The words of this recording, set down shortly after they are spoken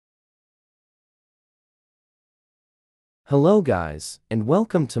Hello guys, and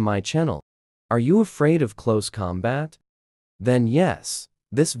welcome to my channel. Are you afraid of close combat? Then yes,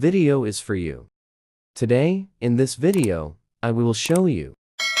 this video is for you. Today, in this video, I will show you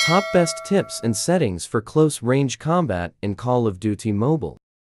top best tips and settings for close range combat in Call of Duty Mobile.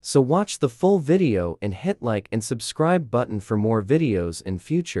 So watch the full video and hit like and subscribe button for more videos in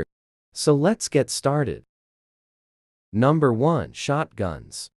future. So let's get started. Number 1.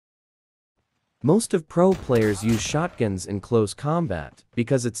 Shotguns. Most of pro players use shotguns in close combat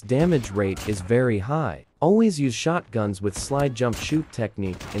because its damage rate is very high. Always use shotguns with slide jump shoot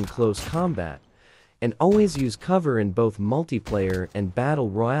technique in close combat, and always use cover in both multiplayer and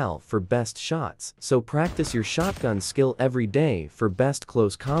battle royale for best shots, so practice your shotgun skill every day for best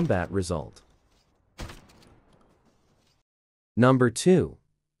close combat result. Number 2.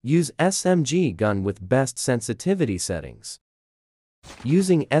 Use SMG gun with best sensitivity settings.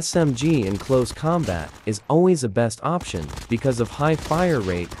 Using SMG in close combat is always a best option because of high fire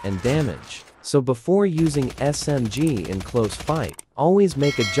rate and damage. So before using SMG in close fight, always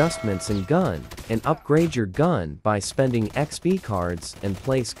make adjustments in gun and upgrade your gun by spending XP cards and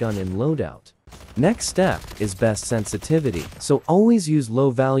place gun in loadout. Next step is best sensitivity, so always use low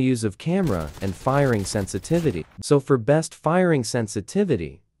values of camera and firing sensitivity. So for best firing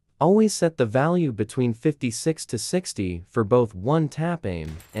sensitivity, always set the value between 56 to 60 for both one-tap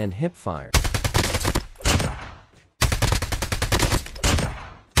aim and hip fire.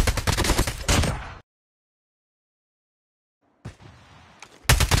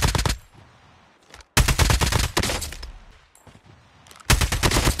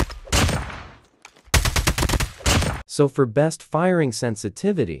 So for best firing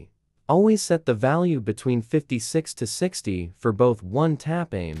sensitivity, always set the value between 56 to 60 for both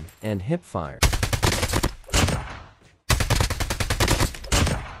one-tap aim and hip fire.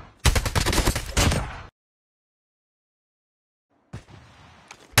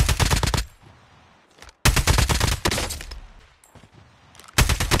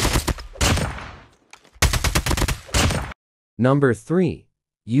 Number 3.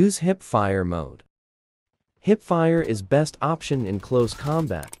 Use hip fire mode. Hipfire is best option in close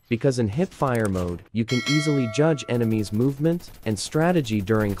combat because in hipfire mode you can easily judge enemies' movement and strategy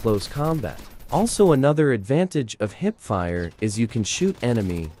during close combat. Also another advantage of hipfire is you can shoot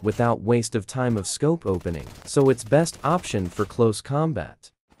enemy without waste of time of scope opening, so it's best option for close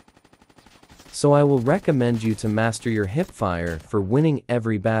combat. So I will recommend you to master your hipfire for winning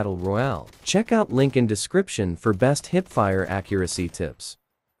every battle royale. Check out link in description for best hipfire accuracy tips.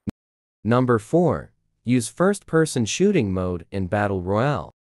 Number 4. Use first-person shooting mode in Battle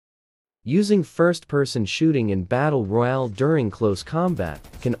Royale. Using first-person shooting in Battle Royale during close combat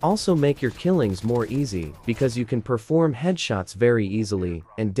can also make your killings more easy because you can perform headshots very easily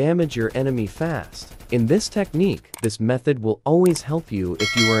and damage your enemy fast. In this technique, this method will always help you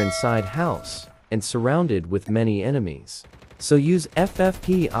if you are inside house and surrounded with many enemies. So use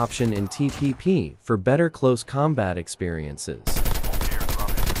FFP option in TPP for better close combat experiences.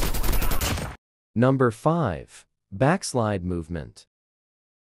 Number 5. Backslide movement.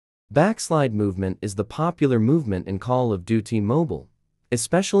 Backslide movement is the popular movement in Call of Duty Mobile,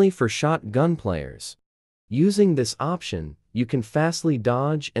 especially for shotgun players. Using this option, you can fastly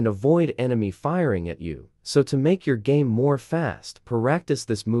dodge and avoid enemy firing at you, so to make your game more fast, practice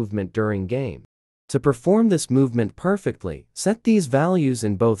this movement during game. To perform this movement perfectly, set these values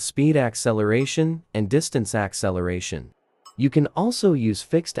in both speed acceleration and distance acceleration. You can also use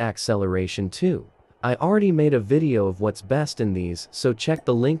fixed acceleration too. I already made a video of what's best in these, so check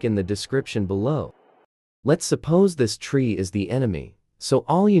the link in the description below. Let's suppose this tree is the enemy, so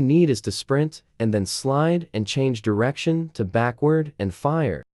all you need is to sprint and then slide and change direction to backward and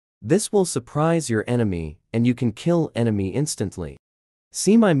fire. This will surprise your enemy and you can kill enemy instantly.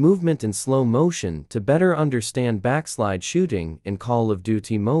 See my movement in slow motion to better understand backslide shooting in Call of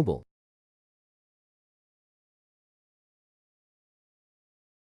Duty Mobile.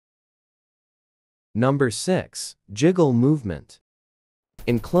 Number 6. Jiggle movement.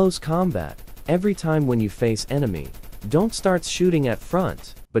 In close combat, every time when you face enemy, don't start shooting at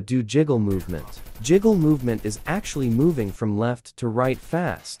front, but do jiggle movement. Jiggle movement is actually moving from left to right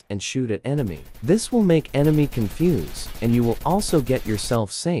fast and shoot at enemy. This will make enemy confused, and you will also get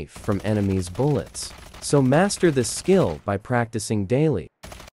yourself safe from enemies' bullets. So master this skill by practicing daily.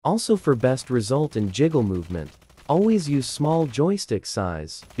 Also for best result in jiggle movement, always use small joystick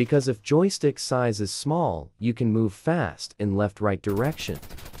size, because if joystick size is small, you can move fast in left-right direction.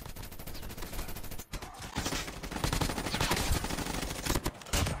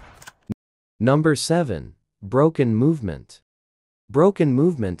 Number 7. Broken movement. Broken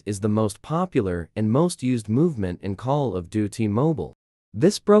movement is the most popular and most used movement in Call of Duty Mobile.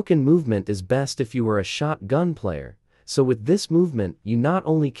 This broken movement is best if you are a shotgun player, so with this movement you not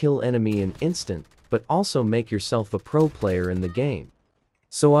only kill enemy in instant, but also make yourself a pro player in the game.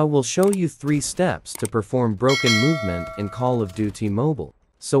 So I will show you 3 steps to perform broken movement in Call of Duty Mobile.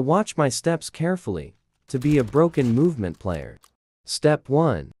 So watch my steps carefully to be a broken movement player. Step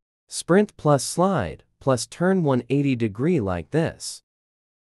 1. Sprint plus slide plus turn 180 degree like this.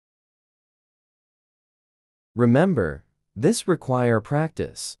 Remember, this require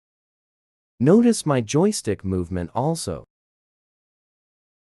practice. Notice my joystick movement also.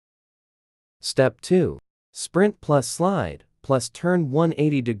 Step 2. Sprint plus slide plus turn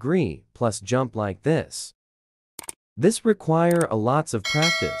 180 degree plus jump like this. This require a lots of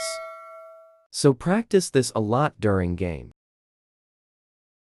practice. So practice this a lot during game.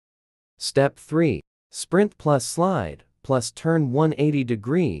 Step 3. Sprint plus slide plus turn 180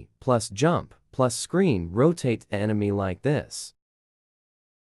 degree plus jump plus screen rotate the enemy like this.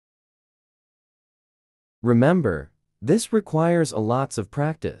 Remember, this requires a lots of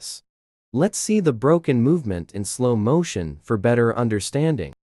practice. Let's see the broken movement in slow motion for better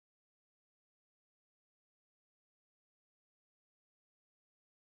understanding.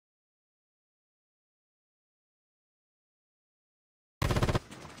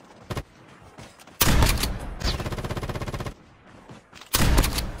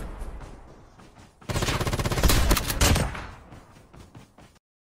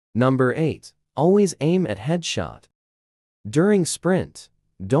 Number 8. Always aim at headshot. During sprint,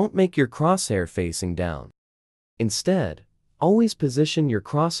 don't make your crosshair facing down. Instead, always position your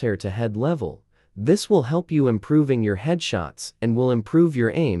crosshair to head level. This will help you improving your headshots and will improve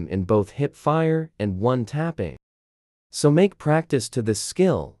your aim in both hip fire and one-tap aim. So make practice to this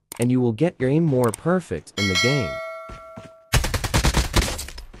skill, and you will get your aim more perfect in the game.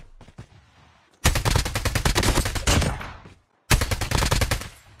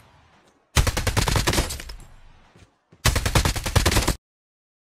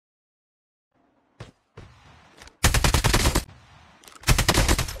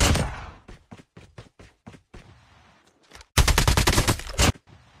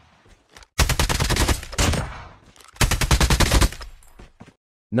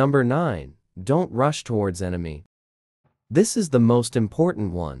 Number 9. Don't rush towards enemy. This is the most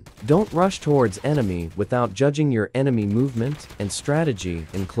important one. Don't rush towards enemy without judging your enemy movement and strategy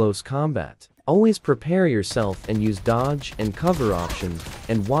in close combat. Always prepare yourself and use dodge and cover options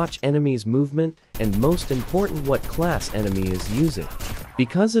and watch enemy's movement and most important what class enemy is using.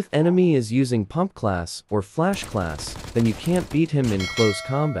 Because if enemy is using pump class or flash class, then you can't beat him in close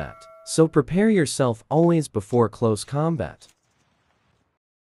combat. So prepare yourself always before close combat.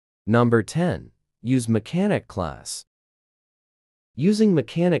 Number 10. Use Mechanic class. Using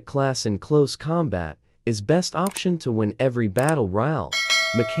Mechanic class in close combat is best option to win every battle royale.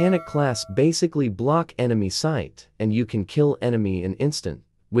 Mechanic class basically block enemy sight and you can kill enemy in instant.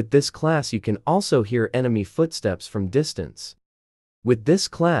 With this class you can also hear enemy footsteps from distance. With this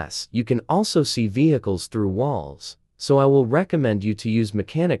class you can also see vehicles through walls, so I will recommend you to use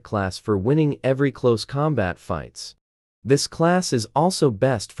Mechanic class for winning every close combat fights. This class is also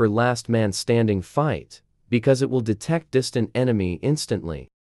best for last man standing fight, because it will detect distant enemy instantly.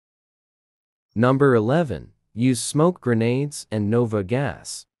 Number 11. Use smoke grenades and Nova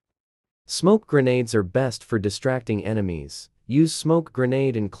gas. Smoke grenades are best for distracting enemies. Use smoke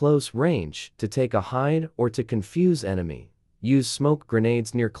grenade in close range to take a hide or to confuse enemy. Use smoke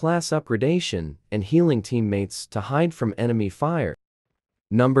grenades near class upgradation and healing teammates to hide from enemy fire.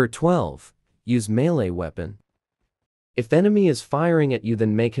 Number 12. Use melee weapon. If enemy is firing at you,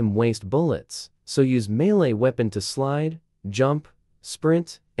 then make him waste bullets, so use melee weapon to slide, jump,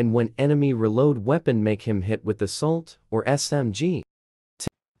 sprint, and when enemy reload weapon make him hit with assault or SMG.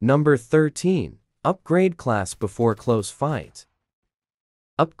 Number 13. Upgrade class before close fight.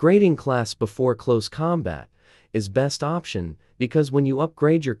 Upgrading class before close combat is best option because when you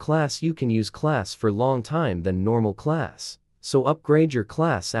upgrade your class you can use class for long time than normal class. So upgrade your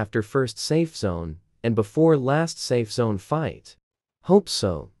class after first safe zone and before last safe zone fight. Hope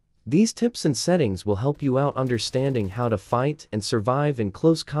so. These tips and settings will help you out understanding how to fight and survive in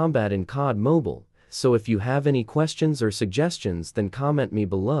close combat in COD Mobile, so if you have any questions or suggestions then comment me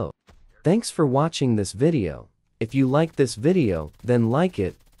below. Thanks for watching this video. If you like this video, then like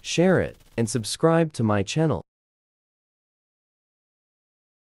it, share it, and subscribe to my channel.